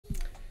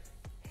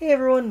Hey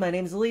everyone, my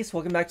name is Elise.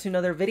 Welcome back to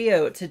another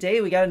video.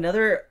 Today we got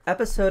another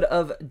episode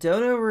of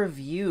Dono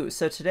Review.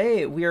 So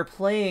today we are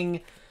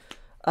playing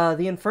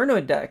the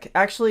Infernoid deck.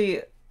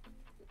 Actually,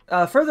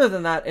 further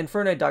than that,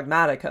 Infernoid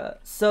Dogmatika.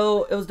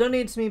 So it was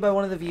donated to me by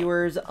one of the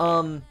viewers.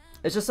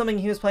 It's just something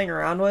he was playing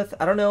around with.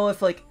 I don't know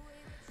if like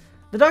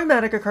the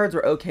Dogmatika cards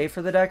were okay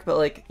for the deck, but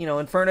like, you know,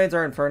 Infernoids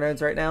are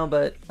Infernoids right now,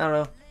 but I don't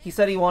know. He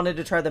said he wanted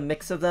to try the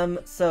mix of them.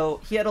 So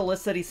he had a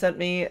list that he sent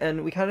me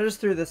and we kind of just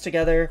threw this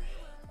together.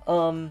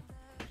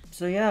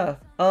 So yeah,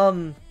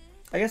 I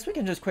guess we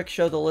can just quick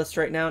show the list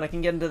right now and I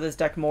can get into this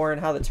deck more and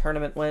how the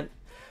tournament went.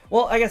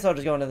 Well, I guess I'll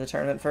just go into the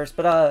tournament first,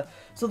 but,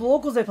 so the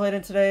locals I played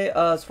in today,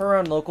 is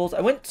 4-round locals.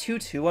 I went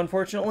 2-2,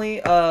 unfortunately.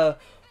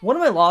 One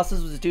of my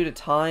losses was due to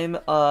time.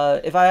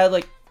 If I had,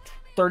 like,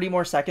 30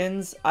 more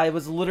seconds, I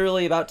was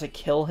literally about to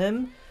kill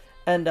him,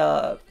 and,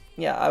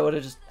 yeah, I would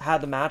have just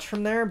had the match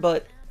from there,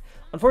 but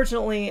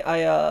unfortunately,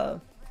 I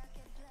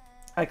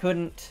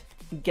couldn't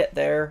get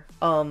there.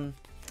 It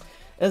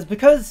was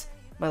because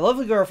my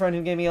lovely girlfriend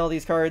who gave me all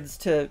these cards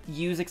to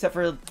use except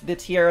for the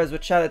tiaras,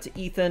 which shout out to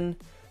Ethan,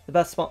 the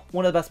best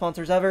one of the best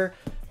sponsors ever,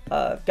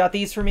 got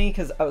these for me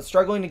because I was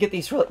struggling to get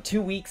these for like 2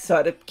 weeks, so I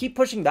had to keep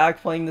pushing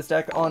back playing this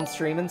deck on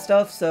stream and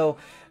stuff, so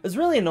it was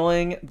really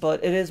annoying,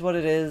 but it is what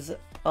it is.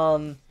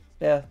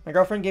 Yeah, my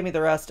girlfriend gave me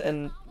the rest,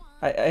 and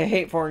I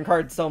hate foreign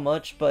cards so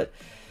much, but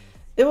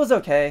it was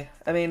okay.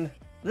 I mean,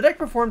 the deck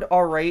performed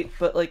alright,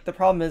 but like the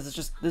problem is, it's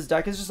just this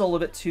deck is just a little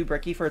bit too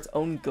bricky for its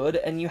own good,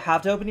 and you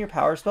have to open your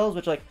power spells,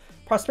 which like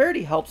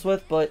Prosperity helps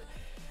with, but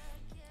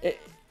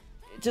it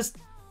just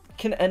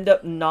can end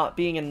up not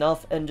being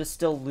enough and just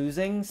still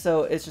losing,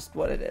 so it's just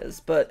what it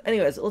is. But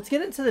anyways, let's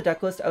get into the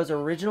deck list I was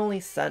originally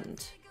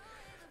sent.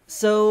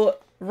 So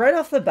right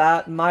off the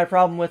bat, my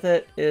problem with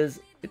it is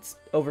it's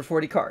over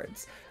 40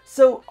 cards.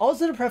 So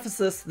also to preface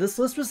this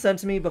list was sent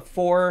to me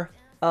before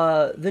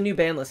the new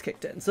ban list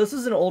kicked in. So this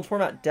is an old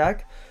format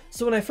deck.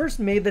 So when I first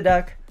made the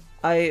deck,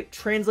 I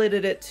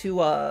translated it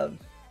to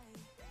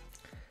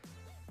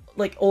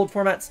like old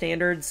format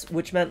standards,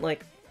 which meant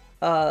like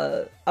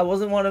I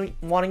wasn't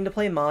wanting to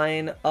play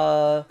mine.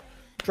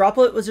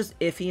 Droplet was just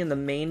iffy in the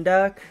main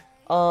deck.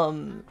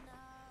 And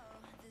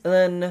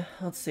then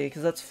let's see,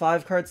 because that's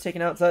 5 cards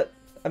taken out. So that,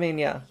 I mean,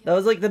 yeah, that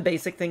was like the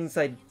basic things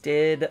I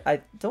did. I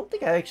don't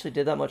think I actually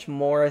did that much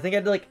more. I think I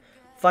had to like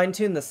fine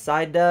tune the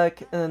side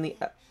deck, and then the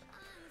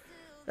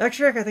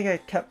extra deck I think I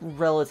kept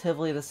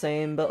relatively the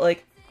same, but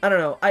like I don't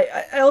know.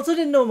 I also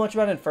didn't know much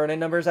about Infernoid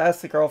numbers. I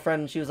asked the girlfriend,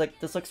 and she was like,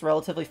 this looks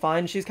relatively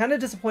fine. She's kind of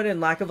disappointed in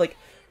lack of, like,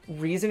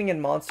 reasoning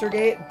in Monster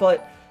Gate,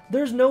 but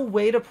there's no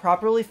way to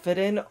properly fit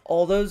in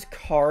all those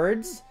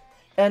cards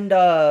and,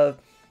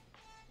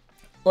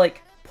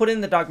 like, put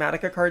in the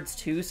Dogmatika cards,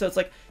 too. So it's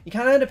like, you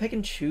kind of had to pick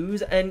and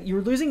choose, and you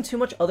were losing too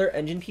much other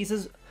engine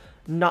pieces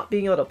not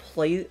being able to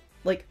play,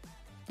 like,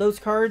 those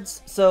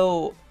cards.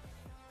 So,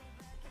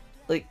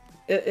 like,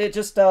 it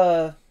just,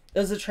 it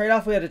was a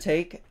trade-off we had to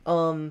take.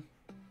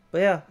 But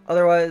yeah,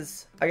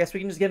 otherwise, I guess we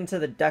can just get into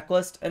the deck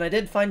list. And I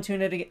did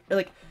fine-tune it again, or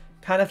like,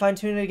 kind of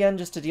fine-tune it again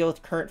just to deal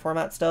with current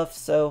format stuff.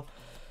 So,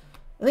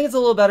 I think it's a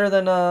little better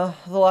than the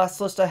last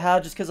list I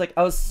had, just because, like,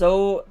 I was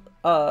so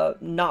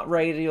not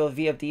ready to do a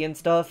VFD and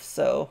stuff.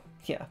 So,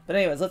 yeah. But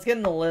anyways, let's get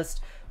in the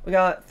list. We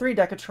got 3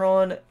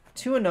 Decatron,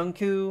 2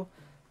 Anunku,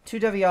 2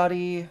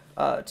 Deviati,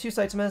 2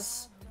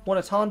 Saitamis, 1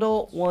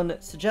 Atondal, 1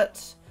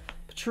 Sajet,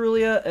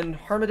 Petrulia, and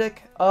Harmadic.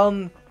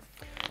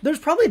 There's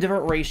probably a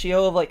different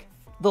ratio of, like,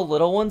 the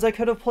little ones I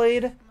could have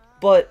played,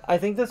 but I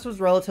think this was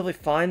relatively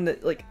fine.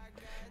 That like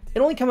it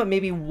only came up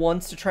maybe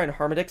once to try and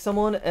Harmadic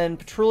someone, and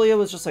Petrulia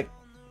was just like,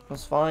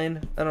 was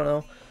fine. I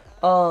don't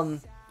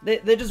know.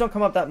 They just don't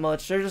come up that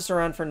much. They're just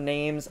around for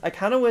names. I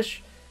kind of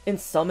wish in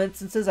some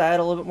instances I had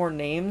a little bit more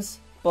names,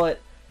 but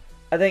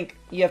I think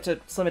you have to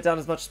slim it down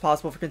as much as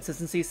possible for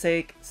consistency's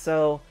sake.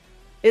 So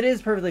it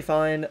is perfectly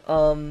fine. I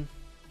don't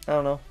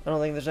know. I don't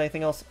think there's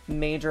anything else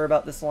major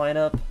about this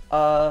lineup.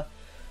 And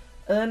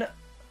then,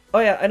 oh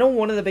yeah, I know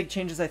one of the big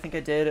changes I think I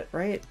did,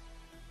 right?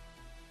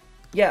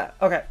 Yeah,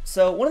 okay.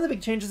 So one of the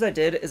big changes I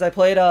did is I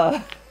played,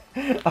 I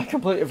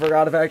completely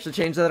forgot if I actually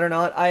changed that or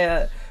not.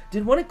 I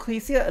did 1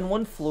 Ecclesia and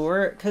 1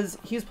 Fleur, because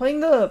he was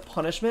playing the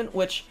Punishment,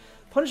 which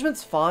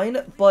Punishment's fine,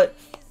 but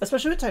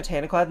especially with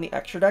Titaniclad in the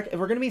extra deck, if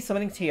we're going to be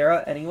summoning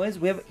Tiara anyways,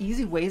 we have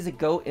easy ways to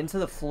go into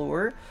the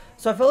Fleur.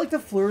 So I felt like the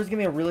Fleur was going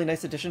to be a really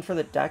nice addition for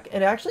the deck,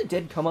 and it actually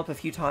did come up a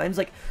few times.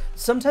 Like,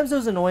 sometimes it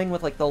was annoying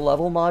with, like, the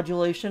level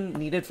modulation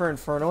needed for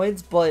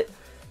Infernoids, but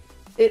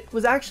it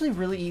was actually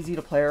really easy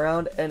to play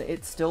around, and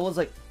it still was,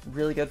 like,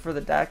 really good for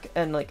the deck,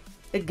 and, like,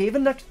 it gave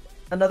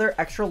another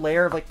extra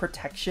layer of, like,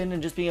 protection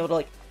and just being able to,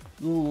 like,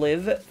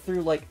 live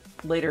through, like,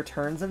 later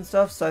turns and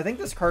stuff. So I think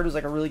this card was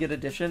like a really good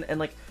addition, and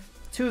like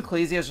 2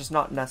 Ecclesia is just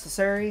not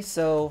necessary,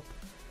 so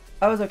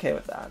I was okay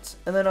with that.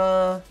 And then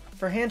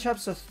for hand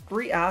traps, so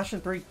 3 Ash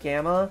and 3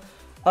 Gamma.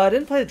 I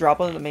didn't play the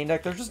Droplet in the main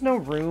deck. There's just no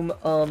room.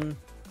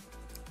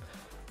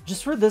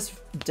 Just for this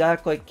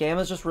deck, like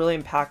Gamma is just really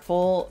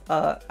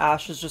impactful.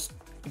 Ash is just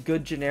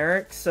good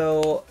generic,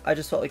 so I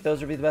just felt like those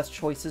would be the best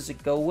choices to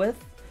go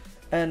with.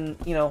 And,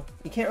 you know,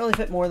 you can't really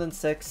fit more than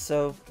 6,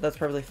 so that's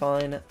perfectly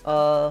fine.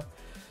 And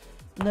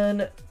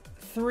then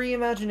 3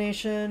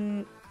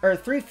 Imagination, or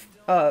 3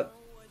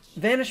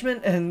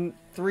 Vanishment and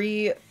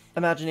 3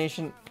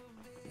 Imagination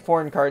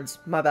foreign cards.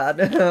 My bad.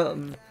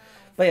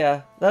 But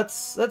yeah,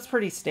 that's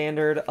pretty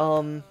standard.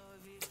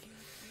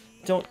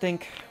 Don't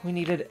think we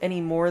needed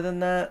any more than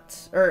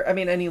that, or I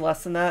mean any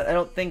less than that.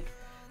 I think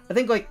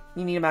like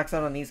you need to max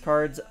out on these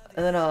cards,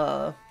 and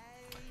then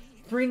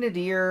 3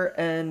 Nadir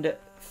and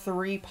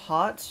 3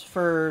 Pot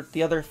for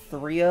the other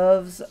 3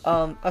 ofs.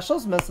 I should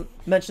also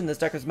mention this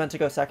deck was meant to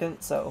go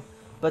second, so,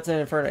 but it's an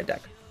Infernoid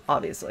deck,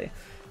 obviously.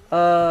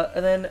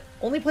 And then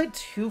only played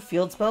 2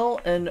 Field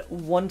Spell and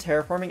 1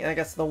 Terraforming, and I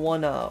guess the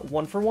one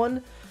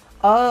 1-for-1.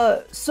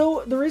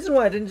 So the reason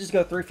why I didn't just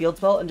go 3 Field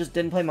Spell and just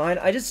didn't play Mine,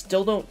 I just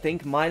still don't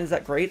think Mine is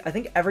that great. I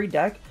think every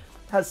deck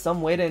has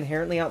some way to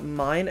inherently out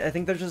Mine. I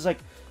think there's just like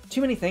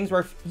too many things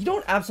where if you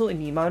don't absolutely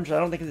need Mine, which I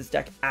don't think this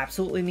deck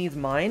absolutely needs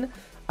Mine.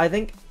 I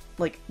think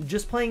like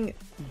just playing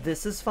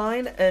this is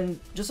fine, and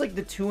just like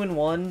the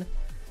 2-in-1,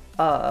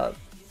 I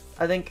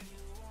think,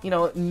 you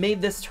know, it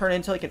made this turn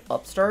into like an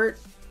upstart.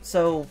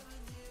 So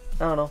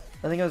I don't know.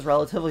 I think it was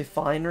relatively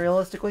fine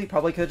realistically.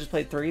 Probably could have just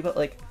played 3, but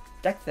like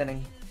deck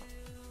thinning.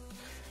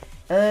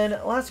 And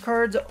last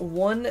cards,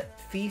 1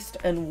 Feast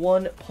and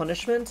 1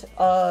 Punishment.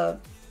 Because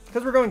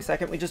we're going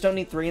second, we just don't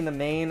need 3 in the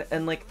main,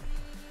 and like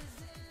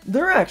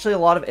there are actually a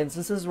lot of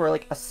instances where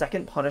like a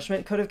second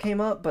Punishment could have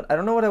came up, but I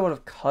don't know what I would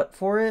have cut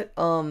for it.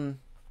 But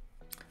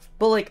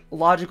like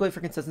logically,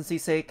 for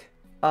consistency's sake,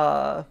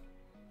 I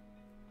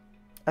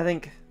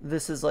think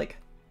this is like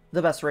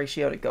the best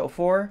ratio to go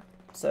for.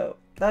 So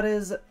that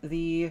is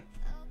the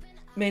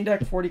main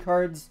deck, 40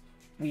 cards.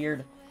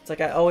 Weird. It's like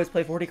I always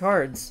play 40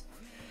 cards.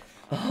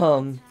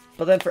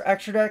 But then for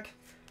extra deck,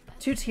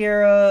 2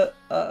 Tierra,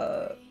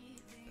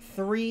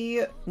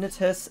 3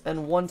 Natis,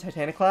 and 1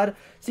 Titaniclad.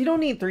 So you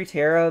don't need 3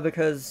 Tierra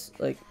because,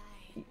 like,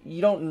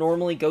 you don't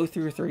normally go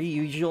through 3.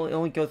 You usually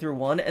only go through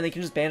 1, and they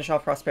can just banish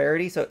off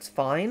Prosperity, so it's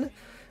fine.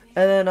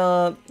 And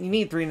then, you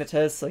need 3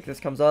 Natis, like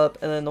this comes up,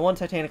 and then the 1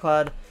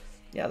 Titaniclad,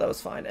 yeah, that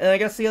was fine. And I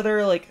guess the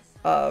other, like,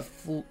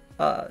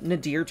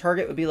 Nadir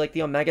target would be, like,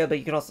 the Omega, but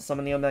you can also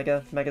summon the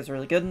Omega. Omega's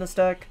really good in this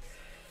deck.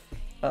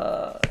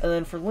 And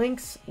then for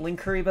links,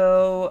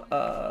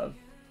 Linkuriboh,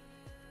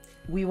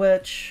 Wee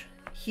Witch,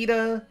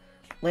 Hida,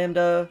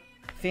 Lambda,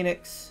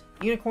 Phoenix,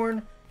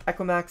 Unicorn,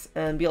 Equimax,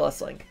 and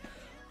BLS Link.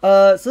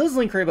 So this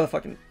Linkuriboh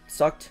fucking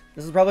sucked.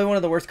 This is probably one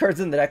of the worst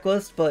cards in the deck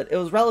list, but it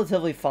was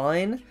relatively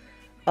fine.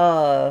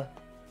 I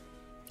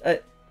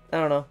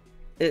don't know.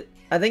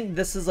 I think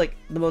this is like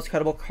the most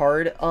cuttable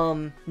card.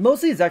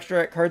 Most of these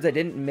extra cards I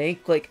didn't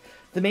make. Like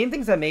the main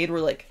things I made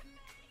were like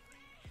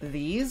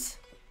these.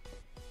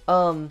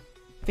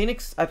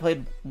 Phoenix I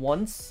played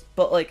once,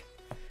 but like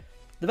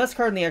the best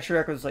card in the extra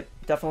deck was like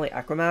definitely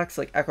Equimax.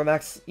 Like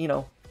Equimax, you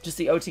know, just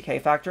the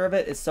OTK factor of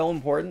it is so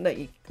important that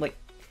you like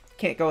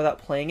can't go without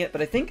playing it.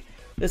 But I think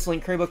this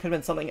Linkuriboh could have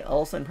been something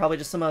else and probably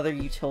just some other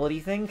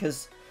utility thing,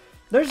 because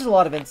there's just a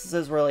lot of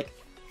instances where like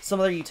some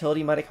other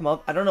utility might have come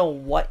up. I don't know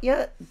what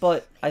yet,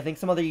 but I think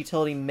some other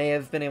utility may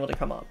have been able to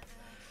come up.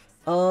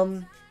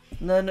 And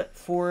then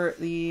for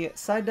the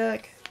side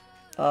deck,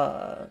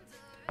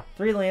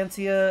 3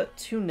 Lancia,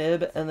 2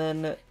 Nib, and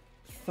then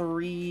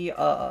 3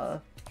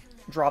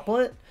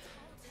 Droplet.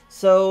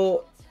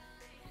 So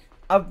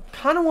I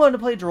kind of wanted to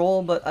play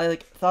Droll, but I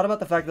like thought about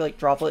the fact that like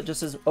Droplet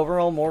just is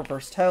overall more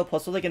versatile.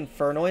 Plus with like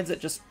Infernoids, it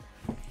just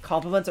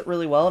complements it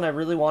really well, and I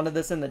really wanted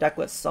this in the deck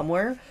list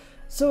somewhere.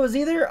 So it was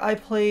either I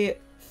play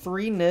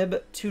 3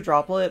 Nib, 2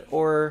 Droplet,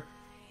 or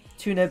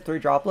 2 Nib, 3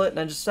 Droplet, and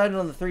I just decided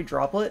on the 3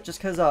 Droplet just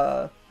because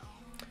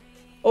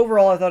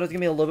overall I thought it was gonna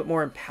be a little bit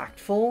more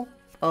impactful.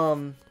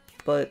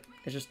 But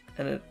it just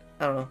ended,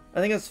 I don't know.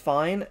 I think it's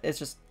fine. It's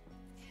just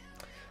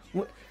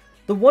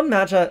the one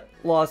match I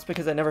lost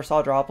because I never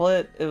saw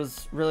Droplet. It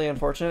was really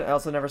unfortunate. I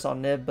also never saw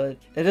Nib, but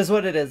it is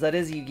what it is. That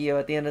is Yu-Gi-Oh!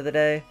 At the end of the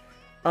day.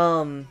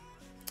 And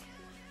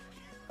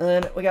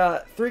then we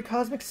got 3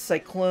 Cosmic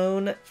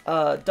Cyclone,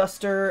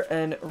 Duster,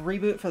 and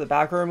Reboot for the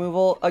back row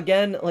removal.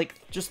 Again, like,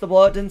 just the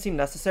blowout didn't seem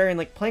necessary, and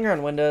like playing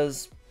around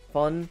windows,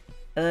 fun.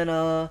 And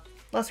then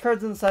last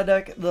cards in the side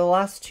deck, the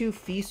last 2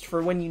 Feast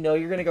for when you know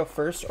you're going to go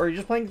first, or you're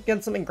just playing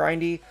against something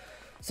grindy.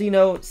 So, you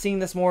know, seeing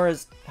this more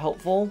is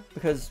helpful,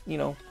 because, you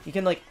know, you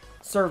can, like,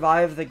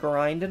 survive the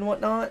grind and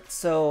whatnot.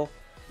 So,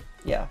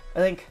 yeah, I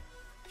think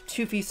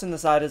 2 Feasts in the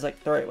side is,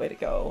 like, the right way to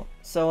go.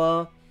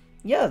 So,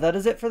 yeah, that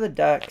is it for the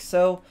deck.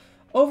 So,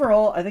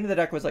 overall, I think the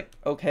deck was, like,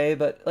 okay,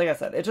 but, like I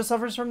said, it just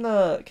suffers from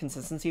the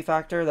consistency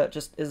factor that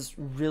just is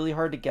really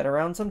hard to get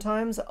around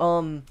sometimes.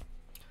 And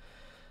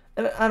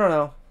I don't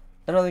know.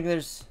 I don't think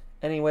there's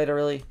any way to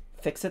really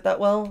fix it that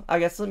well. I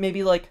guess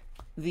maybe like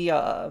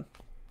the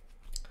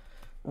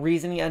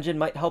reasoning engine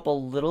might help a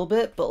little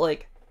bit, but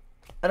like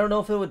I don't know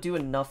if it would do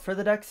enough for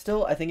the deck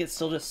still. I think it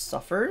still just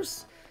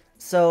suffers.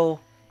 So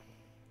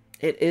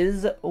it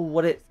is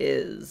what it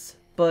is.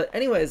 But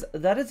anyways,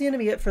 that is going to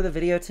be it for the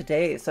video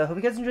today. So I hope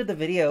you guys enjoyed the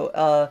video.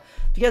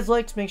 If you guys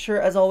liked, make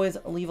sure, as always,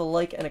 leave a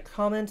like and a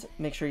comment.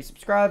 Make sure you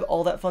subscribe,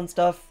 all that fun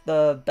stuff,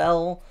 the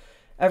bell,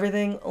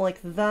 everything like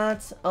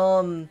that.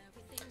 And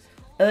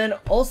then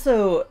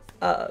also,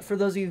 for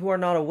those of you who are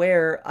not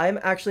aware, I'm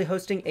actually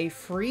hosting a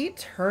free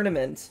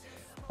tournament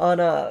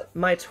on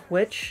my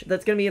Twitch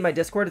that's going to be in my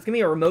Discord. It's going to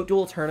be a remote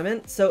duel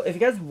tournament. So if you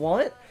guys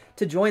want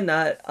to join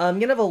that, I'm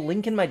going to have a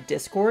link in my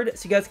Discord,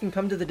 so you guys can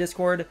come to the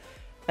Discord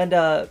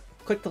and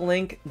click the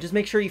link. Just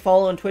make sure you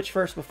follow on Twitch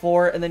first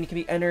before, and then you can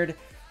be entered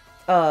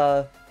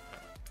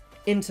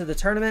into the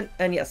tournament.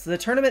 And yes, the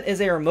tournament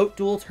is a remote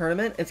duel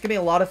tournament. It's going to be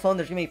a lot of fun.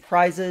 There's going to be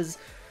prizes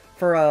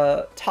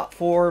for top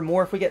 4,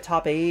 more if we get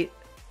top 8.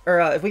 Or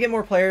if we get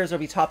more players, it'll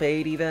be top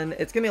 8 even.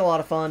 It's going to be a lot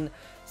of fun.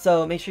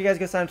 So make sure you guys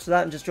go sign up for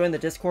that and just join the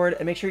Discord.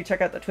 And make sure you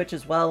check out the Twitch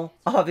as well.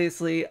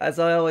 Obviously, as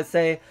I always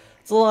say,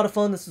 it's a lot of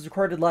fun. This is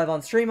recorded live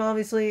on stream,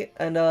 obviously.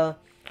 And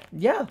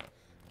yeah.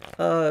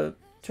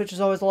 Twitch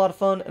is always a lot of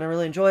fun, and I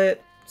really enjoy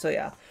it. So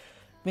yeah.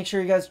 Make sure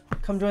you guys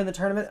come join the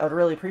tournament. I would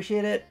really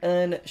appreciate it.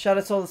 And shout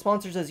out to all the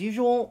sponsors as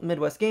usual.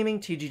 Midwest Gaming,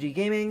 TGG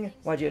Gaming,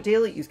 YGO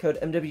Daily. Use code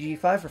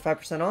MWG5 for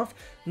 5% off.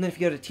 And then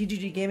if you go to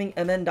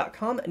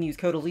tgggamingmn.com and use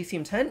code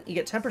Elysium10, you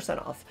get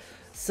 10% off.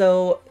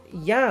 So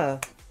yeah,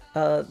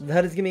 that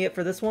is going to be it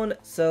for this one.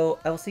 So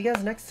I will see you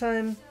guys next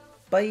time.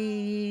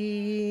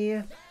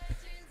 Bye.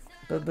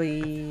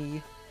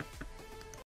 Bye-bye.